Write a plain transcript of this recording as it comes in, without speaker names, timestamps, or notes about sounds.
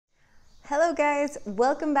Hello guys,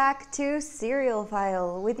 welcome back to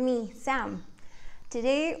Cerealphile with me, Sam.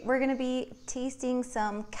 Today we're gonna be tasting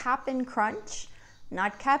some Cap'n Crunch,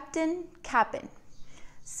 not Captain, Cap'n.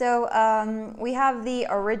 So we have the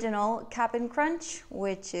original Cap'n Crunch,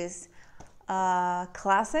 which is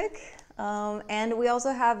classic, and we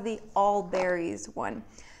also have the all berries one.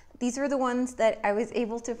 These are the ones that I was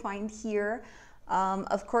able to find here.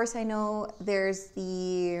 Of course, I know there's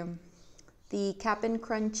the Cap'n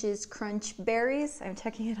Crunch's Crunch Berries. I'm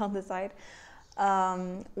checking it on the side,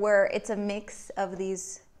 where it's a mix of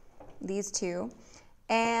these two.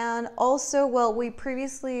 And also, well, we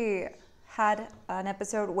previously had an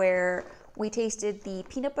episode where we tasted the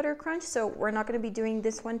peanut butter crunch, so we're not going to be doing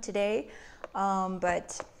this one today,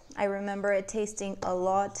 but I remember it tasting a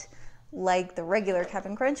lot like the regular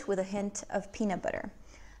Cap'n Crunch with a hint of peanut butter.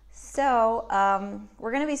 So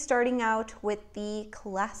we're going to be starting out with the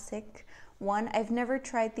classic one. I've never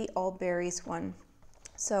tried the all berries one,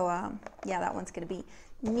 so yeah, that one's gonna be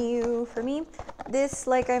new for me. This,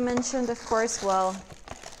 like I mentioned, of course, well,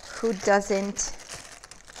 who doesn't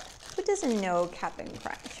know Cap'n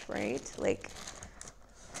Crunch, right? Like,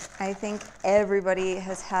 I think everybody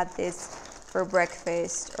has had this for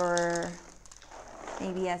breakfast or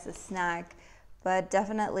maybe as a snack, but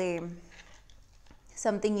definitely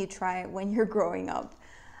something you try when you're growing up.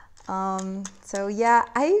 So yeah,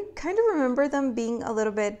 I kind of remember them being a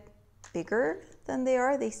little bit bigger than they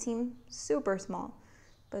are. They seem super small,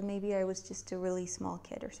 but maybe I was just a really small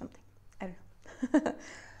kid or something. I don't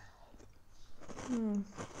know.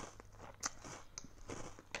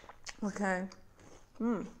 Okay.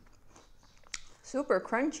 Super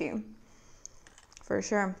crunchy, for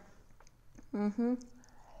sure.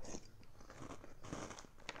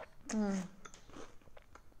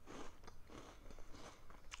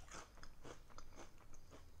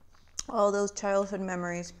 All those childhood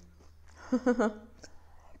memories.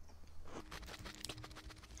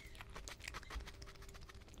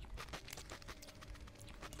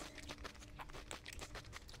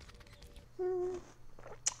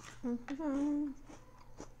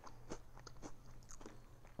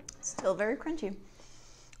 Still very crunchy.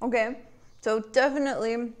 Okay, so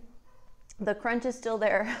definitely the crunch is still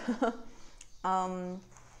there.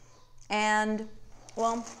 And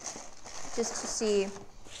well, just to see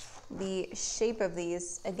the shape of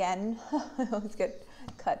these again, I always get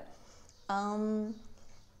cut.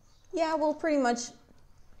 Yeah, well, pretty much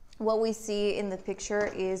what we see in the picture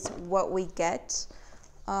is what we get.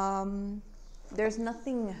 There's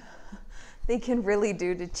nothing they can really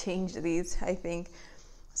do to change these, I think.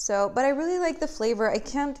 So, but I really like the flavor. I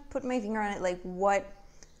can't put my finger on it, like what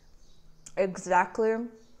exactly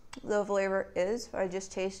the flavor is. I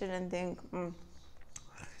just taste it and think,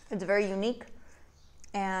 it's very unique.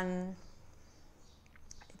 And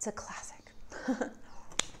it's a classic.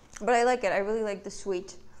 But I like it. I really like the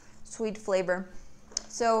sweet flavor.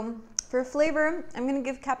 So for flavor, I'm gonna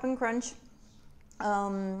give Cap'n Crunch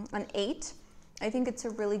an 8. I think it's a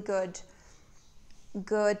really good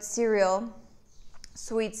cereal,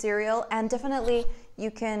 sweet cereal, and definitely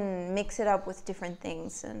you can mix it up with different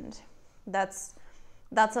things, and that's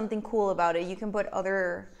something cool about it. You can put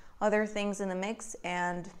other things in the mix,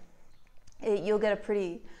 and you'll get a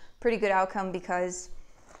pretty good outcome because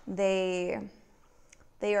they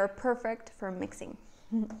are perfect for mixing.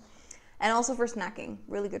 And also for snacking,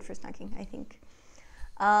 really good for snacking, I think.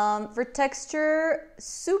 For texture,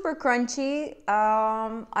 super crunchy.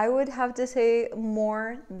 I would have to say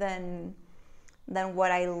more than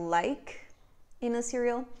what I like in a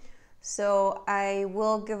cereal. So I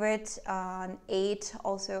will give it an 8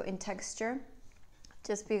 also in texture,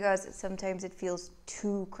 just because sometimes it feels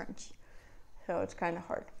too crunchy. So it's kind of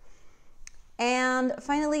hard. And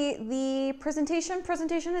finally, the presentation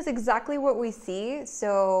is exactly what we see.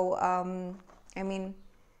 So, I mean,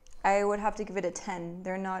 I would have to give it a 10.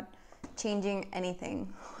 They're not changing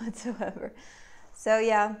anything whatsoever. So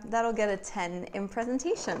yeah, that'll get a 10 in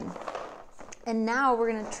presentation. And now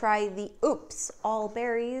we're gonna try the Oops All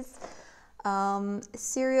Berries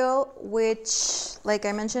cereal, which, like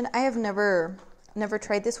I mentioned, I have never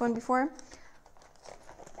tried this one before.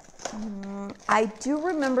 I do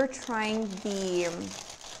remember trying the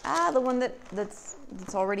one that's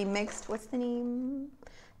already mixed. What's the name?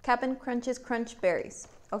 Cap'n Crunch's Crunch Berries.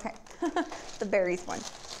 Okay, the berries one.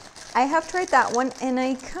 I have tried that one, and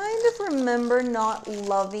I kind of remember not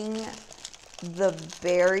loving the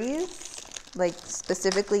berries, like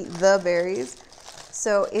specifically the berries.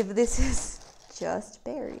 So if this is just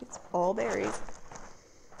berries, all berries,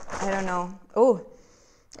 I don't know. Oh,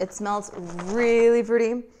 it smells really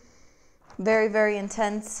pretty. Very, very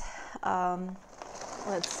intense.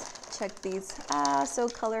 Let's check these. Ah, so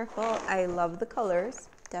colorful. I love the colors,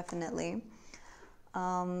 definitely.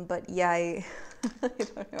 But yeah, I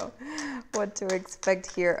don't know what to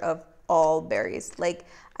expect here of all berries. Like,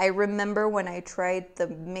 I remember when I tried the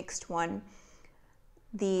mixed one,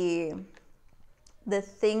 the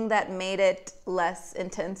thing that made it less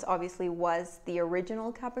intense obviously was the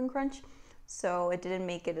original Cap'n Crunch, so it didn't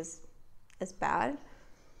make it as bad.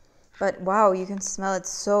 But wow, you can smell it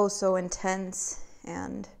so intense.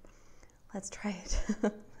 And let's try it.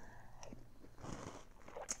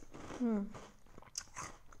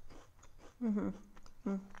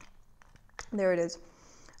 There it is.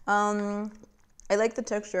 I like the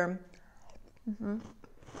texture.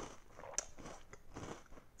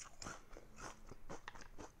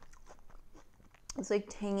 It's like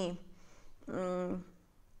tangy,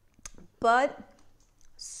 but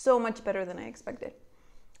so much better than I expected.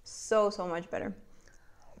 So much better.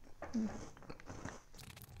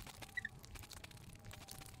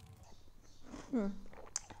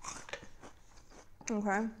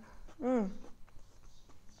 Okay.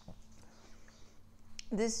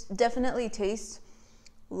 This definitely tastes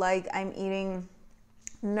like I'm eating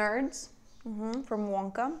Nerds from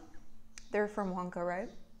Wonka. They're from Wonka, right?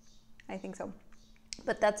 I think so.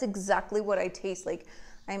 But that's exactly what I taste like.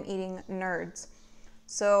 I'm eating Nerds.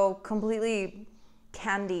 So completely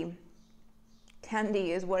candy.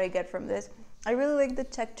 Candy is what I get from this. I really like the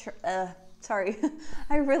texture.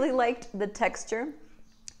 I really liked the texture.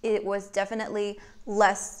 It was definitely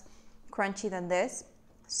less crunchy than this.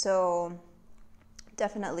 So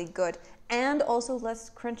definitely good. And also less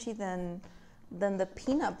crunchy than the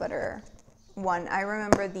peanut butter one. I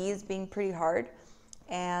remember these being pretty hard.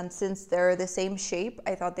 And since they're the same shape,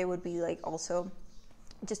 I thought they would be like also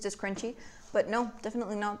just as crunchy. But no,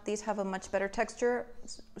 definitely not. These have a much better texture.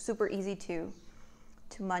 It's super easy to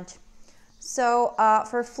munch. So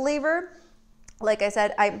for flavor, like I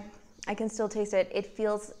said, I can still taste it. It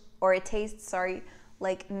feels, or it tastes, sorry,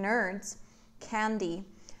 like Nerds candy.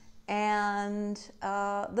 And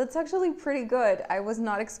that's actually pretty good. I was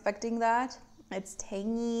not expecting that. It's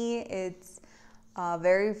tangy, it's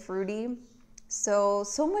very fruity. So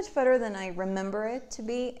much better than I remember it to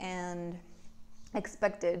be and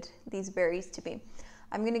expected these berries to be.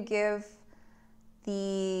 I'm gonna give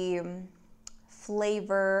the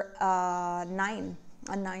flavor a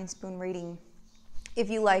 9-spoon rating. If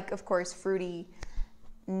you like, of course, fruity,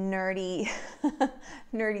 nerdy,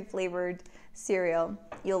 nerdy flavored cereal,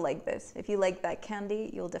 you'll like this. If you like that candy,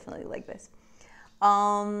 you'll definitely like this.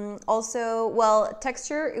 Also, well,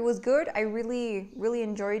 texture, it was good. I really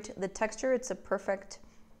enjoyed the texture. It's a perfect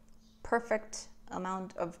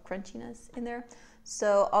amount of crunchiness in there.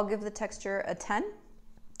 So I'll give the texture a 10.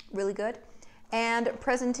 Really good. And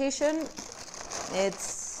presentation,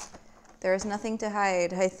 there's nothing to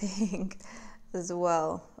hide, I think, as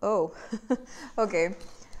well. Oh, okay.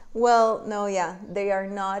 Well, no, yeah, they are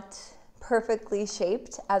not perfectly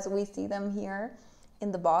shaped as we see them here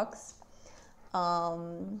in the box.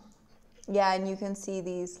 Yeah, and you can see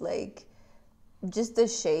these, like, just the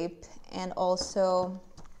shape, and also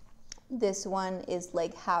this one is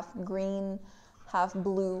like half green, half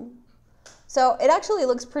blue. So it actually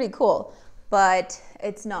looks pretty cool, but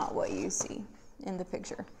it's not what you see in the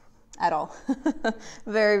picture at all.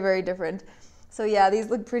 Very different. So yeah, these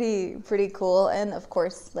look pretty cool, and of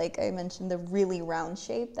course, like I mentioned, the really round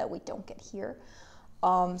shape that we don't get here.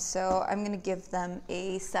 So I'm gonna give them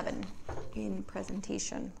a 7 in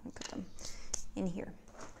presentation. I'll put them in here.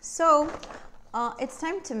 So it's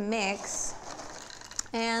time to mix.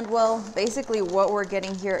 And well, basically what we're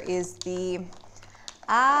getting here is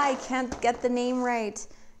I can't get the name right,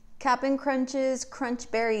 Cap'n Crunch's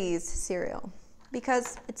Crunch Berries cereal,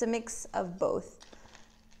 because it's a mix of both.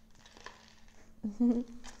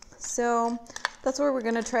 So that's what we're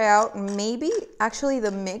gonna try out. Maybe actually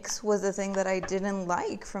the mix was the thing that I didn't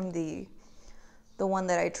like from the one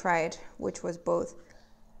that I tried, which was both.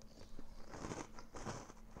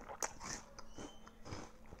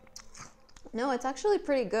 No, it's actually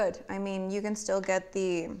pretty good. I mean, you can still get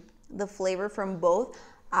the flavor from both.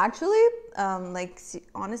 Actually, like,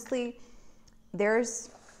 honestly, this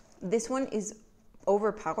one is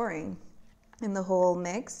overpowering in the whole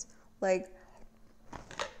mix. Like,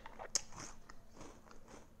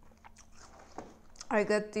 I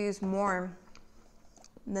get these more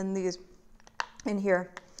than these in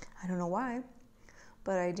here. I don't know why,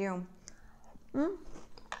 but I do.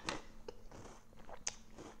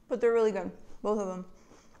 But they're really good, both of them.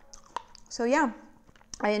 So yeah,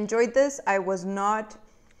 I enjoyed this. I was not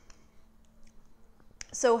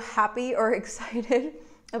so happy or excited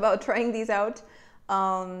about trying these out.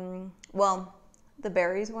 Well, the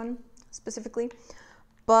berries one, specifically.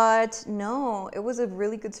 But no, it was a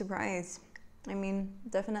really good surprise. I mean,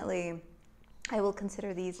 definitely I will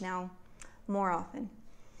consider these now more often.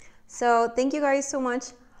 So thank you guys so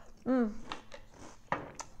much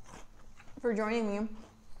for joining me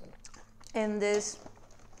in this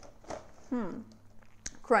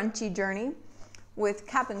crunchy journey with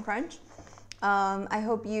Cap'n Crunch. I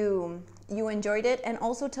hope you enjoyed it, and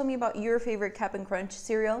also tell me about your favorite Cap'n Crunch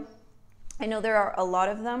cereal. I know there are a lot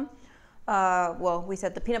of them. Well, we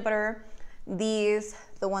said the peanut butter, these,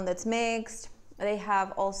 the one that's mixed. They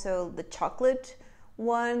have also the chocolate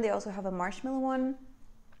one. They also have a marshmallow one.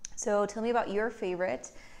 So tell me about your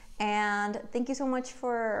favorite. And thank you so much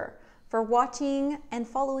for watching and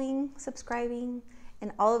following, subscribing,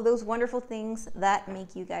 and all of those wonderful things that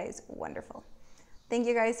make you guys wonderful. Thank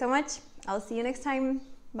you guys so much. I'll see you next time.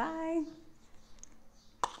 Bye.